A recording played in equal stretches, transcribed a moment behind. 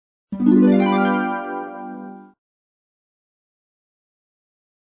Hi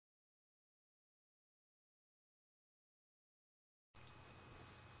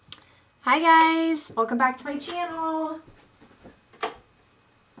guys, welcome back to my channel. I'm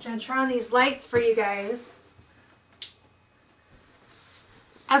gonna turn on these lights for you guys.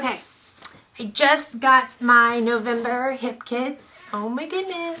 Okay, I just got my November hip kits. Oh my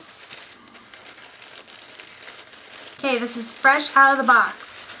goodness. Okay, this is fresh out of the box.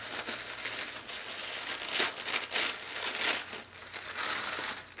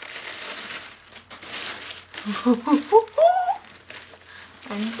 I'm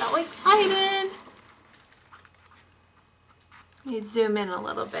so excited. Let me zoom in a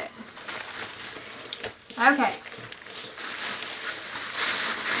little bit. Okay.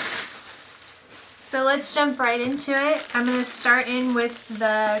 So let's jump right into it. I'm going to start in with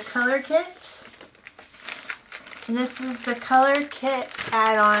the color kit. And this is the color kit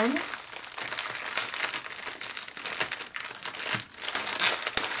add-on.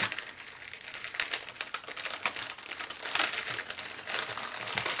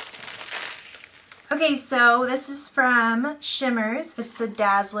 Okay, so this is from Shimmers. It's the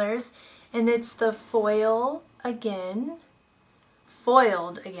Dazzlers, and it's the foiled again,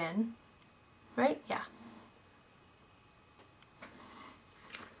 right? Yeah.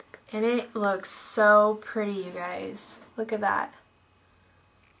 And it looks so pretty, you guys. Look at that.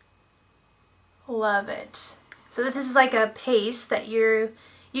 Love it. So this is like a paste that you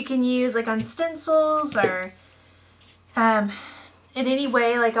can use like on stencils or in any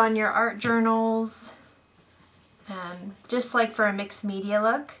way, like on your art journals, just like for a mixed media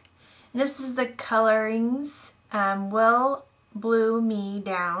look. And this is the colorings, Will Blue Me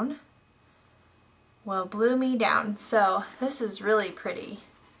Down. Will Blue Me Down. So this is really pretty.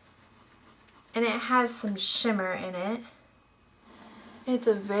 And it has some shimmer in it. It's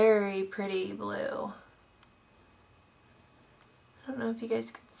a very pretty blue. I don't know if you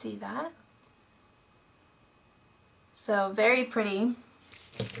guys can see that. So very pretty.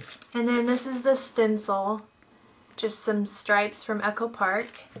 And then this is the stencil, just some stripes from Echo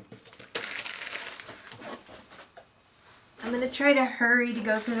Park. I'm going to try to hurry to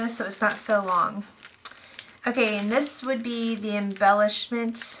go through this so it's not so long. Okay, and this would be the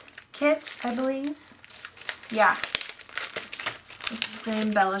embellishment kit, I believe. Yeah, this is the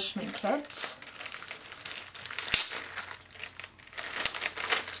embellishment kit.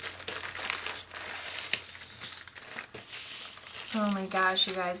 Oh my gosh,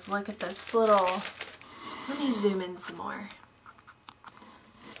 you guys, look at this little, let me zoom in some more.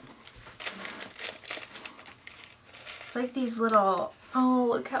 It's like these little, oh,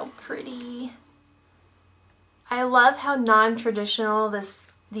 look how pretty. I love how non-traditional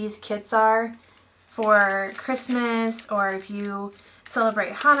these kits are for Christmas, or if you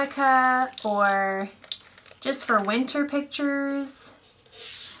celebrate Hanukkah, or just for winter pictures.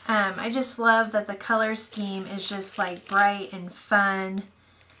 I just love that the color scheme is just like bright and fun.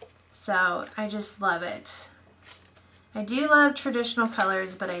 So I just love it. I do love traditional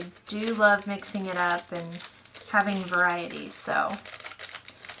colors, but I do love mixing it up and having variety. So,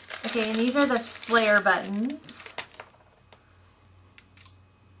 okay, and these are the flare buttons.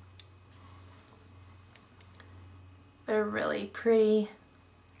 They're really pretty.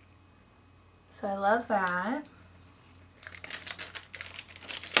 So I love that.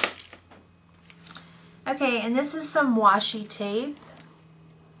 Okay, and this is some washi tape.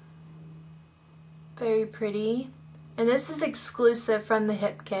 Very pretty. And this is exclusive from the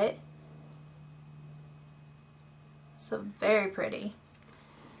hip kit. So very pretty.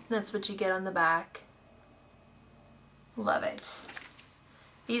 That's what you get on the back. Love it.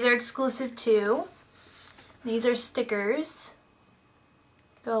 These are exclusive too. These are stickers.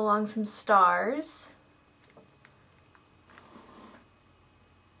 Go along some stars.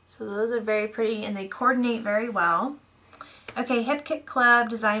 So those are very pretty and they coordinate very well. Okay, Hip Kit Club,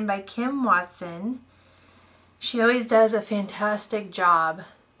 designed by Kim Watson. She always does a fantastic job.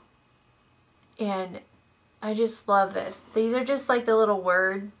 And I just love this. These are just like the little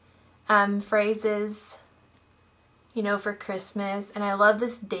word phrases, you know, for Christmas. And I love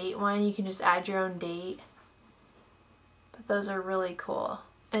this date one. You can just add your own date. But those are really cool.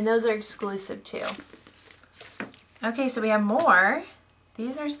 And those are exclusive too. Okay, so we have more.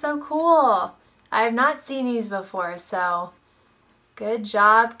 These are so cool. I have not seen these before, so good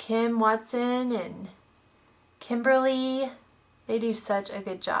job, Kim Watson and Kimberly. They do such a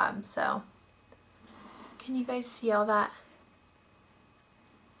good job. So can you guys see all that?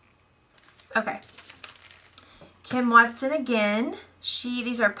 Okay. Kim Watson again.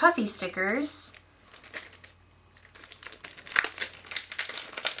 These are puffy stickers.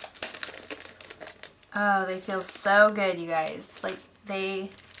 Oh, they feel so good, you guys. Like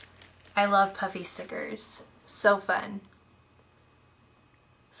I love puffy stickers. So fun.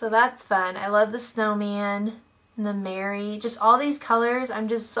 So that's fun. I love the snowman and the Mary. Just all these colors. I'm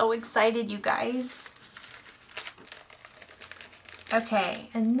just so excited, you guys. Okay,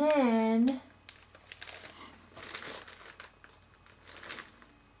 and then...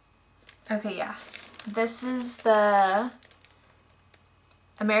 Okay, yeah. This is the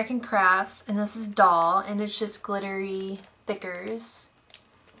American Crafts, and this is Doll, and it's just glittery thickers.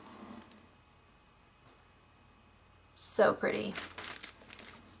 So pretty.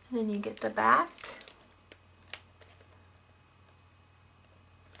 And then you get the back.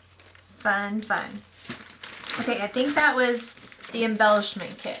 Fun, fun. Okay, I think that was the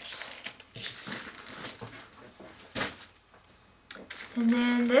embellishment kit. And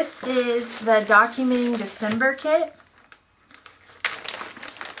then this is the Documenting December kit.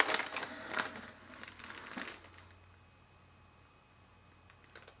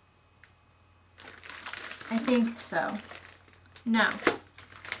 I think so. No.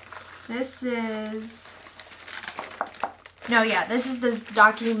 This is... No, yeah, this is the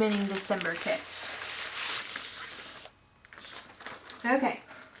Documenting December kit. Okay.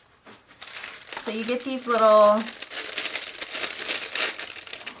 So you get these little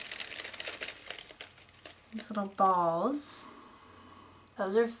balls.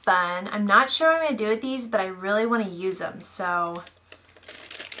 Those are fun. I'm not sure what I'm going to do with these, but I really want to use them, so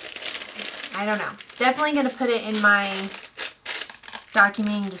I don't know. Definitely going to put it in my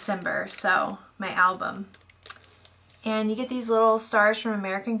Documenting December, so my album. And you get these little stars from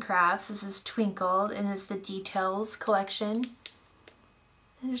American Crafts. This is Twinkled, and it's the Details collection.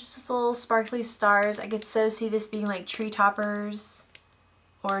 And there's just little sparkly stars. I could so see this being like tree toppers,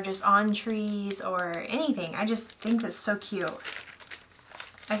 or just on trees, or anything. I just think that's so cute.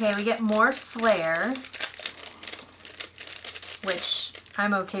 Okay, we get more flair, which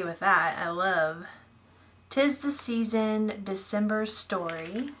I'm okay with that. I love. 'Tis the Season December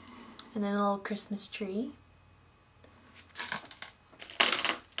Story, and then a little Christmas tree.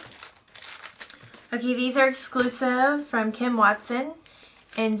 Okay, these are exclusive from Kim Watson,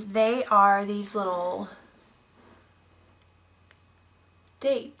 and they are these little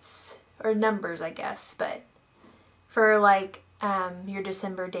dates, or numbers I guess, but for like your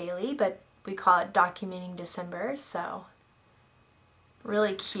December daily, but we call it Documenting December, so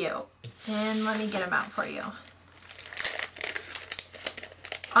really cute. And let me get them out for you.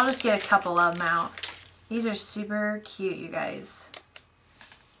 I'll just get a couple of them out. These are super cute, you guys.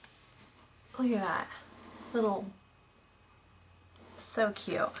 Look at that. Little, so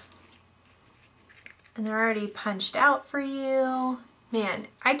cute. And they're already punched out for you. Man,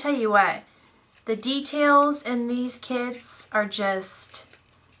 I tell you what, the details in these kits are just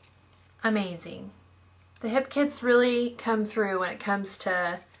amazing. The hip kits really come through when it comes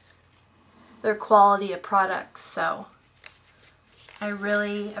to their quality of products, so I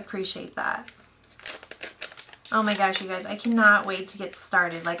really appreciate that. Oh my gosh, you guys, I cannot wait to get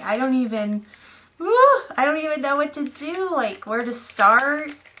started. Like, I don't even know what to do, like where to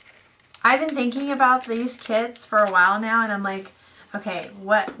start. I've been thinking about these kits for a while now, and I'm like, okay,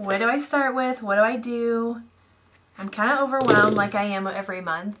 what do I start with? What do I do? I'm kind of overwhelmed like I am every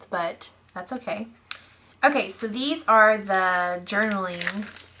month, but that's okay. Okay, so these are the journaling,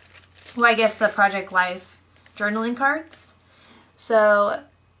 well, I guess the Project Life journaling cards. So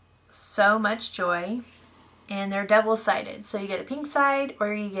much joy. And they're double-sided. So you get a pink side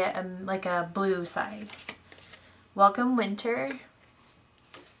or you get like a blue side. Welcome Winter.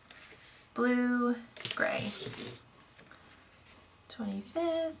 Blue, gray.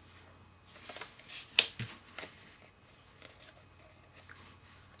 25th.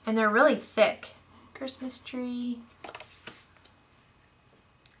 And they're really thick. Christmas tree.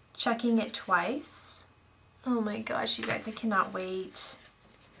 Checking it twice. Oh my gosh, you guys, I cannot wait.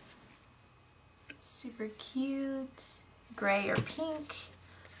 Super cute. Gray or pink.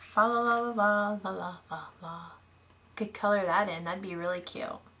 Fa la la la la la la la la. Could color that in. That'd be really cute.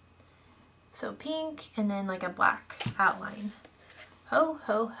 So pink and then like a black outline. Ho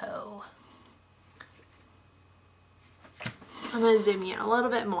ho ho. I'm going to zoom in a little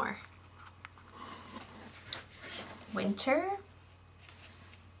bit more. Winter.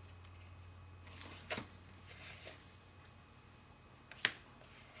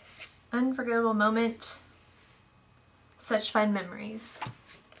 Unforgettable moment. Such fun memories.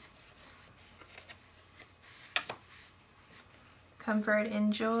 Comfort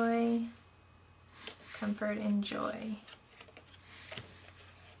and joy. Comfort and joy.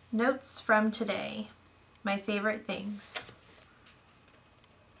 Notes from today. My favorite things.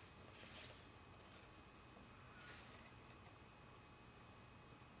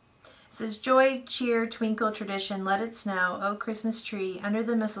 It says, joy, cheer, twinkle, tradition, let it snow, oh Christmas tree, under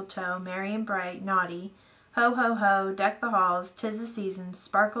the mistletoe, merry and bright, naughty, ho, ho, ho, deck the halls, 'tis the season,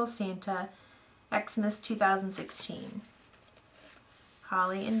 sparkles Santa, Xmas 2016.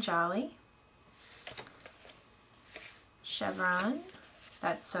 Holly and Jolly. Chevron.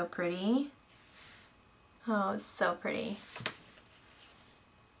 That's so pretty. Oh, it's so pretty.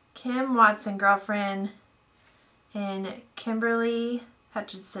 Kim Watson, girlfriend, and Kimberly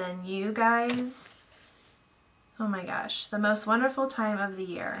Hutchinson, you guys. Oh my gosh, the most wonderful time of the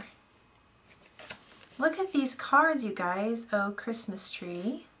year. Look at these cards, you guys. Oh, Christmas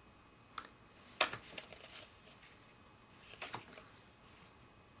tree.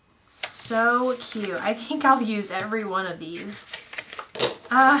 So cute. I think I'll use every one of these.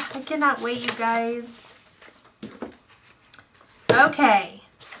 I cannot wait, you guys. Okay,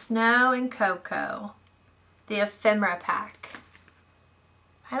 Snow and Cocoa, the ephemera pack.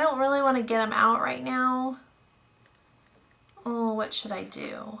 I don't really want to get them out right now. Oh, what should I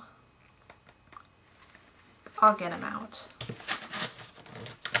do? I'll get them out.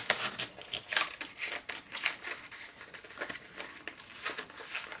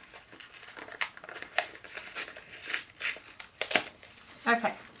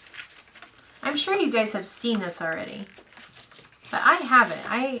 Okay. I'm sure you guys have seen this already. But I haven't.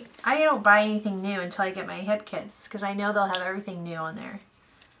 I don't buy anything new until I get my hip kits because I know they'll have everything new on there.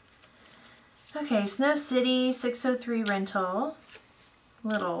 Okay, Snow City 603 rental.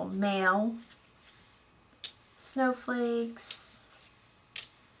 Little mail. Snowflakes.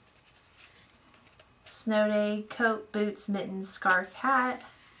 Snow day, coat, boots, mittens, scarf, hat.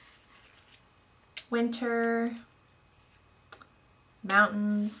 Winter.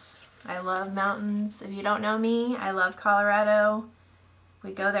 Mountains. I love mountains. If you don't know me, I love Colorado.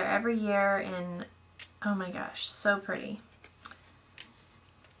 We go there every year and oh my gosh, so pretty.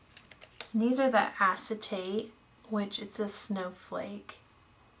 And these are the acetate, which it's a snowflake.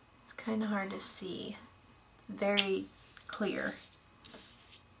 It's kind of hard to see. It's very clear.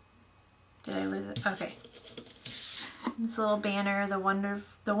 Did I lose it? Okay. This little banner, the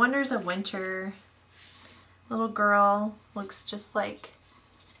wonders of winter. Little girl looks just like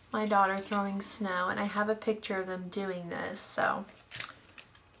my daughter throwing snow, and I have a picture of them doing this, so.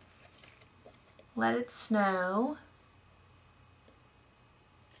 Let it snow.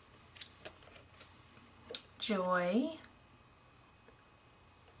 Joy.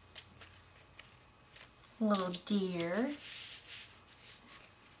 Little deer.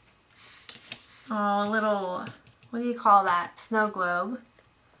 Oh, a little, what do you call that? Snow globe.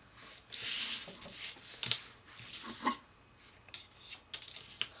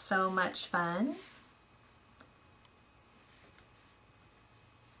 So much fun.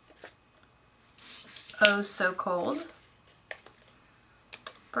 Oh, so cold.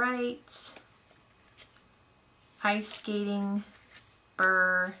 Bright. Ice skating.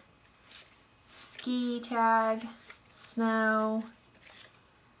 Burr. Ski tag. Snow.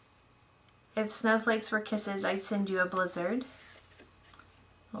 If snowflakes were kisses, I'd send you a blizzard.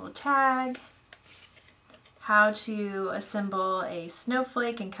 Little tag. How to assemble a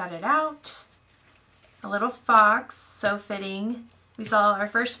snowflake and cut it out. A little fox, so fitting. We saw our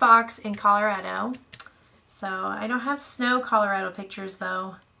first fox in Colorado. So I don't have snow Colorado pictures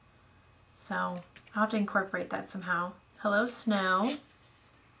though. So I'll have to incorporate that somehow. Hello snow.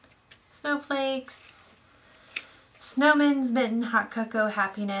 Snowflakes. Snowman's mitten, hot cocoa,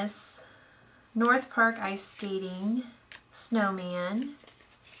 happiness. North Park ice skating. Snowman.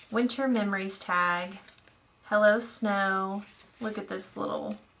 Winter memories tag. Hello Snow. Look at this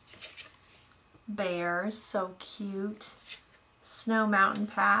little bear, so cute. Snow Mountain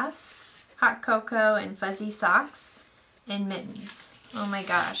Pass, hot cocoa and fuzzy socks and mittens. Oh my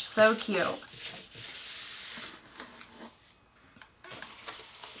gosh, so cute.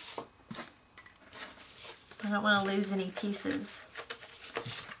 I don't want to lose any pieces.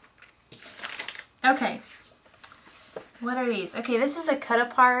 Okay, what are these? Okay, this is a cut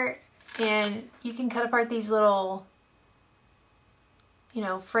apart. And you can cut apart these little,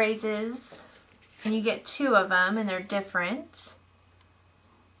 phrases. And you get 2 of them and they're different.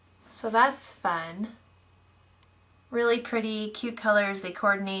 So that's fun. Really pretty, cute colors. They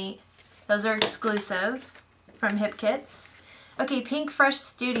coordinate. Those are exclusive from Hip Kits. Okay, Pink Fresh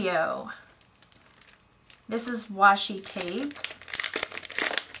Studio. This is washi tape.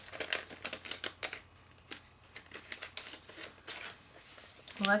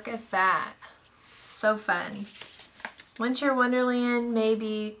 Look at that. So fun. Winter Wonderland,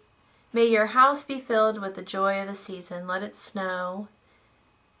 may your house be filled with the joy of the season. Let it snow.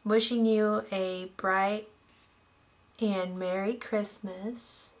 Wishing you a bright and Merry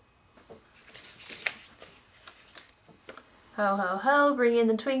Christmas. Ho, ho, ho, bring in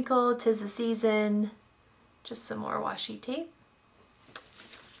the twinkle, 'tis the season. Just some more washi tape.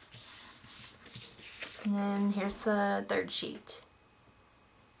 And then here's the third sheet.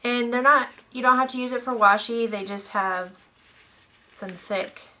 And they're not, you don't have to use it for washi, they just have some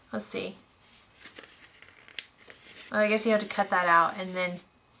thick, let's see. Well, I guess you have to cut that out and then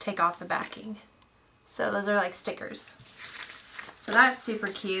take off the backing. So those are like stickers. So that's super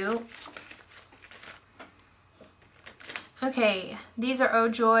cute. Okay, these are Oh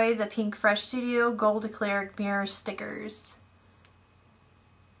Joy, the Pink Fresh Studio Gold Eclair Mirror stickers.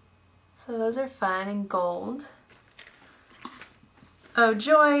 So those are fun and gold. Oh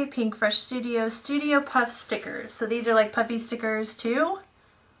Joy, Pink Fresh Studio Studio Puff stickers. So these are like puffy stickers too.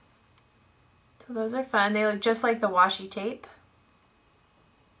 So those are fun. They look just like the washi tape.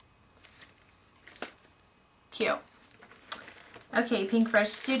 Cute. Okay, Pink Fresh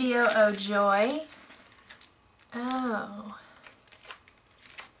Studio Oh Joy. Oh,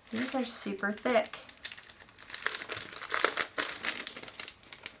 these are super thick.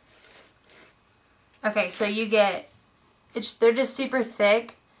 Okay, so you get, they're just super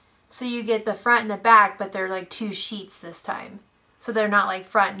thick, so you get the front and the back, but they're like 2 sheets this time. So they're not like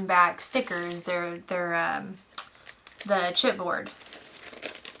front and back stickers, they're the chipboard.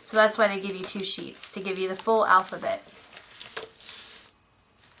 So that's why they give you 2 sheets, to give you the full alphabet.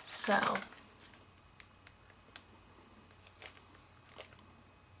 So,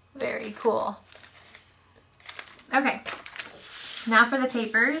 very cool. Okay, now for the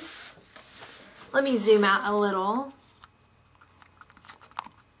papers. Let me zoom out a little.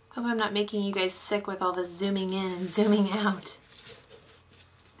 Hope I'm not making you guys sick with all this zooming in and zooming out.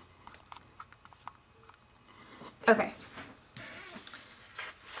 Okay.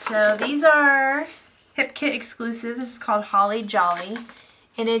 So these are Hip Kit exclusive. This is called Holly Jolly.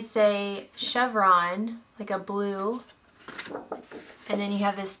 And it's a chevron, like a blue. And then you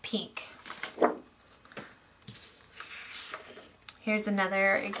have this pink. Here's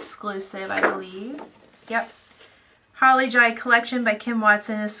another exclusive, I believe. Yep. Holly Jolly Collection by Kim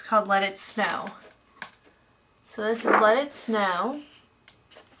Watson. This is called Let It Snow. So this is Let It Snow.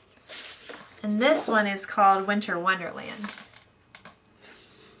 And this one is called Winter Wonderland.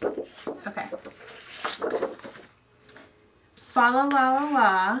 Okay. Fa la la la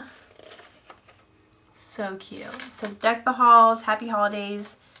la. So cute. It says deck the halls, happy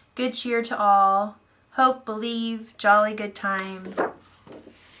holidays, good cheer to all, hope, believe, jolly good time.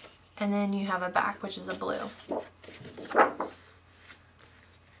 And then you have a back, which is a blue.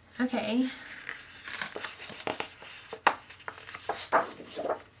 Okay.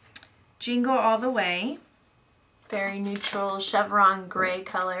 Jingle All the Way. Very neutral chevron gray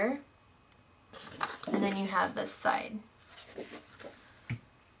color. And then you have this side.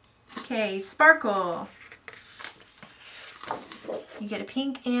 Okay, Sparkle. You get a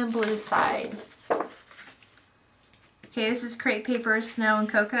pink and blue side. Okay, this is crepe paper, snow, and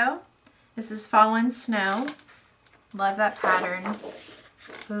cocoa. This is Fallen Snow. Love that pattern.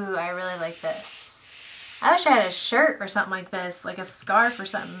 Ooh, I really like this. I wish I had a shirt or something like this, like a scarf or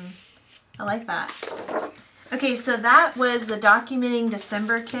something. I like that. Okay, so that was the Documenting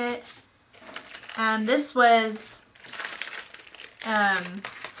December kit. This was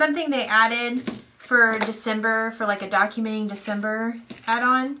something they added for December, for like a Documenting December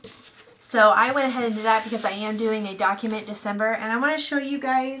add-on. So I went ahead and did that because I am doing a Document December, and I want to show you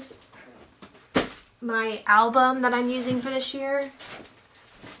guys my album that I'm using for this year.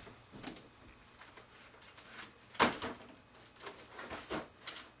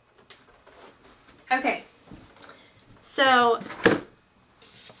 Okay, so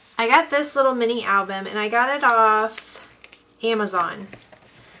I got this little mini album and I got it off Amazon.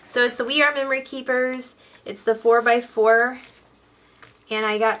 So it's the We Are Memory Keepers. It's the 4x4. And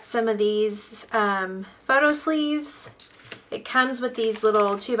I got some of these photo sleeves. It comes with these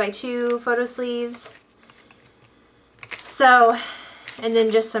little 2x2 photo sleeves. So, and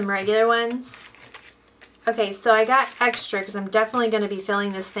then just some regular ones. Okay, so I got extra because I'm definitely going to be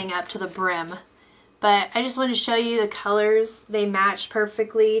filling this thing up to the brim. But I just wanted to show you the colors. They match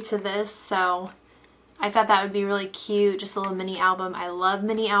perfectly to this, so I thought that would be really cute. Just a little mini album. I love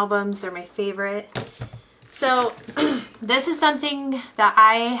mini albums. They're my favorite. So this is something that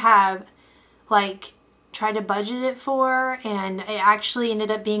I have like tried to budget it for, and it actually ended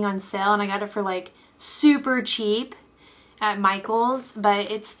up being on sale, and I got it for like super cheap at Michael's.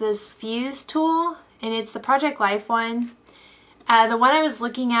 But it's this fuse tool, and it's the Project Life one. The one I was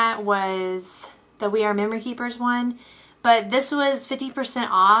looking at was the We Are Memory Keepers one, but this was 50%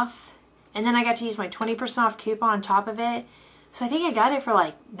 off, and then I got to use my 20% off coupon on top of it. So I think I got it for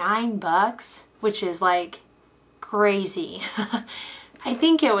like $9, which is like crazy. I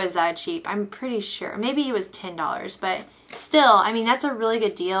think it was that cheap. I'm pretty sure. Maybe it was $10, but still, I mean, that's a really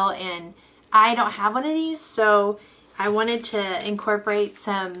good deal, and I don't have one of these, so I wanted to incorporate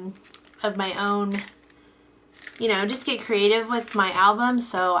some of my own, you know, just get creative with my album.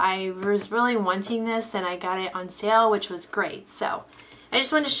 So I was really wanting this, and I got it on sale, which was great. So I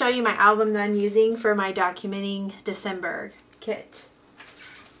just wanted to show you my album that I'm using for my Documenting December kit.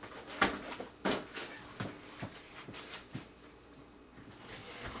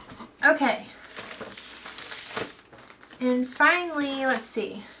 Okay, and finally, let's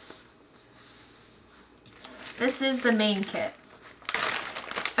see, this is the main kit.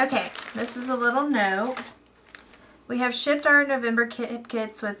 Okay, this is a little note. We have shipped our November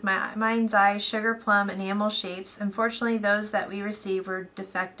kits with Mind's Eye Sugar Plum enamel shapes. Unfortunately, those that we received were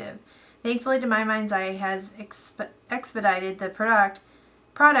defective. Thankfully, to My Mind's Eye has expedited the product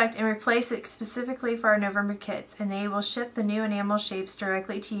and replace it specifically for our November kits, and they will ship the new enamel shapes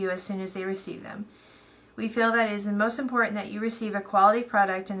directly to you as soon as they receive them. We feel that it is most important that you receive a quality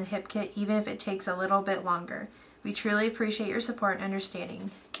product in the hip kit, even if it takes a little bit longer. We truly appreciate your support and understanding.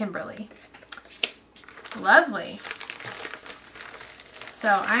 Kimberly. Lovely.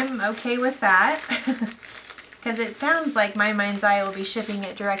 So I'm okay with that because it sounds like My Mind's Eye will be shipping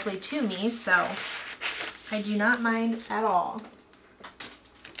it directly to me, so I do not mind at all.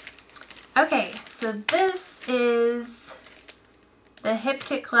 Okay, so this is the Hip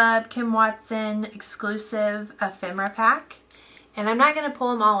Kit Club Kim Watson exclusive ephemera pack. And I'm not going to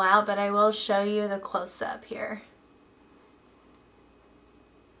pull them all out, but I will show you the close-up here.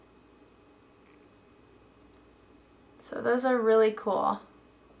 So those are really cool.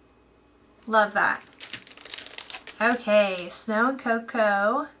 Love that. Okay, Snow and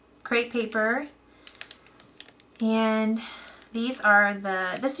Cocoa crepe paper. And these are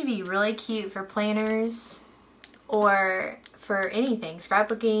this would be really cute for planners or for anything,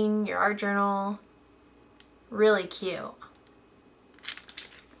 scrapbooking, your art journal. Really cute.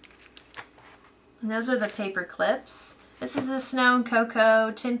 And those are the paper clips. This is the Snow and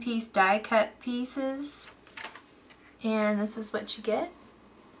Cocoa 10-piece die cut pieces. And this is what you get.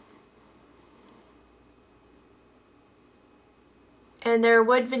 And they're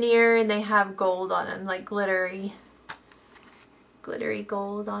wood veneer and they have gold on them, like glittery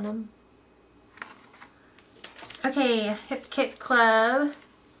gold on them. Okay, Hip Kit Club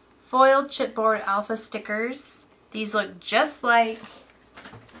foiled chipboard alpha stickers. These look just like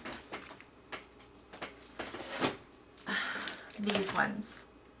these ones.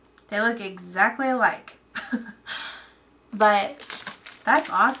 They look exactly alike. But that's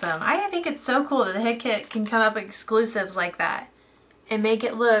awesome. I think it's so cool that the Hip Kit can come up with exclusives like that and make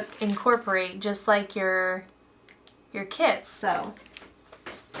it incorporate just like your kits. So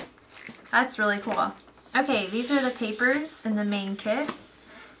that's really cool. Okay, these are the papers in the main kit.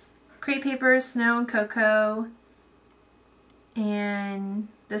 Crepe paper, Snow and Cocoa, and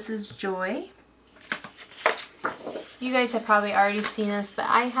this is Joy. You guys have probably already seen this, but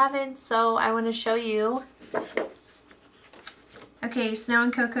I haven't, so I want to show you. Okay, Snow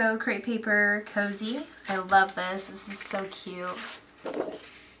and Cocoa crepe paper, Cozy. I love this. This is so cute.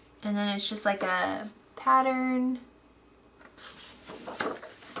 And then it's just like a pattern.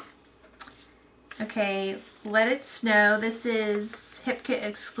 Okay, Let It Snow. This is Hip Kit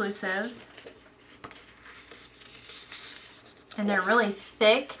exclusive. And they're really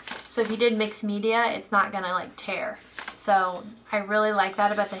thick, so if you did mixed media, it's not gonna like tear. So I really like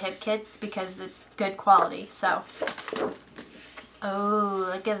that about the Hip Kits because it's good quality. So, oh,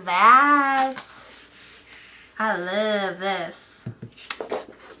 look at that. I love this.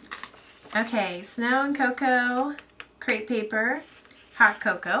 Okay, Snow and Cocoa crepe paper, hot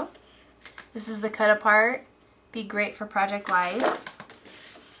cocoa. This is the cut apart. Be great for Project Life.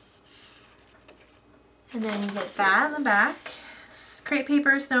 And then you get that in the back. Crepe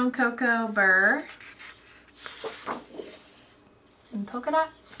paper, Snow and Cocoa burr. And polka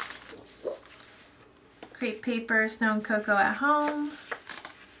dots. Crepe paper, Snow and Cocoa at home.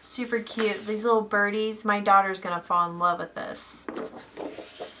 Super cute. These little birdies. My daughter's gonna fall in love with this.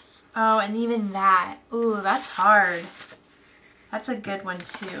 Oh, and even that. Ooh, that's hard. That's a good one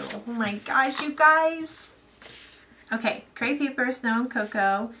too. Oh my gosh, you guys. Okay, crepe paper, Snow and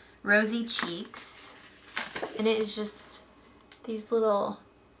Cocoa, rosy cheeks. And it is just these little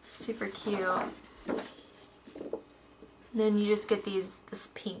super cute. Then you just get this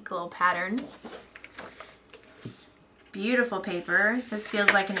pink little pattern. Beautiful paper. This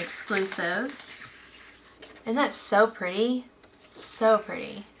feels like an exclusive. Isn't that so pretty? So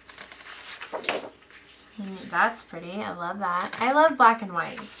pretty. And that's pretty. I love that. I love black and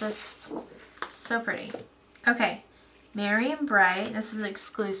white. It's just so pretty. Okay, Merry and Bright. This is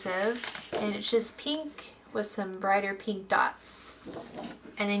exclusive, and it's just pink with some brighter pink dots.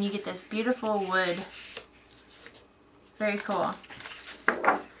 And then you get this beautiful wood. Very cool.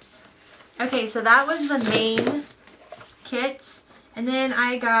 Okay, so that was the main kit. And then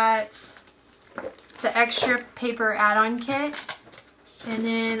I got the extra paper add-on kit. And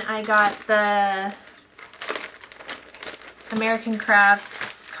then I got the American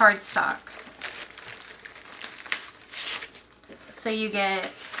Crafts cardstock. So you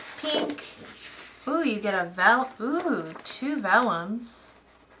get pink. Ooh, you get a two vellums.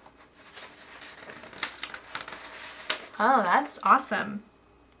 Oh, that's awesome.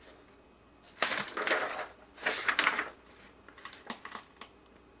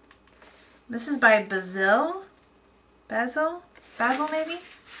 This is by Basil maybe?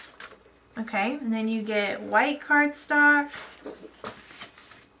 Okay, and then you get white cardstock.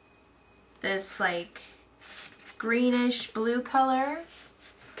 This like greenish blue color.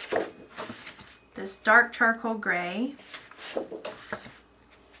 This dark charcoal gray.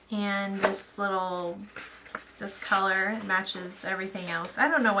 And this color matches everything else. I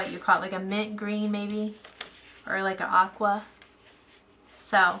don't know what you call it, like a mint green maybe? Or like an aqua.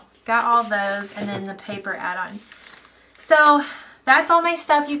 So, got all those, and then the paper add-on. So, that's all my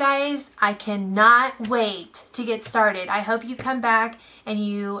stuff, you guys. I cannot wait to get started. I hope you come back and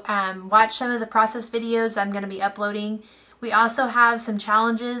you watch some of the process videos I'm going to be uploading. We also have some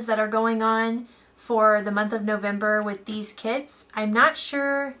challenges that are going on for the month of November with these kits. I'm not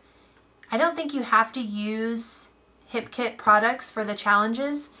sure. I don't think you have to use HipKit products for the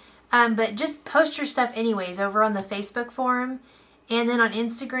challenges, but just post your stuff anyways over on the Facebook forum. And then on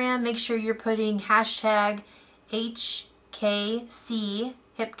Instagram, make sure you're putting hashtag HKC,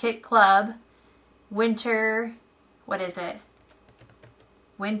 HipKit Club, winter, what is it?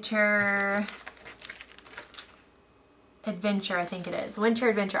 Winter Adventure, I think it is. Winter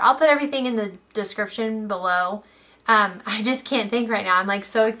Adventure. I'll put everything in the description below. I just can't think right now. I'm like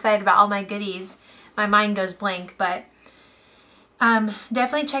so excited about all my goodies. My mind goes blank, but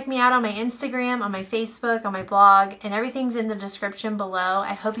definitely check me out on my Instagram, on my Facebook, on my blog, and everything's in the description below.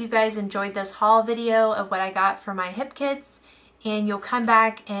 I hope you guys enjoyed this haul video of what I got for my hip kits, and you'll come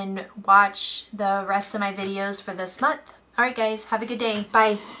back and watch the rest of my videos for this month. Alright guys, have a good day.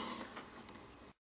 Bye.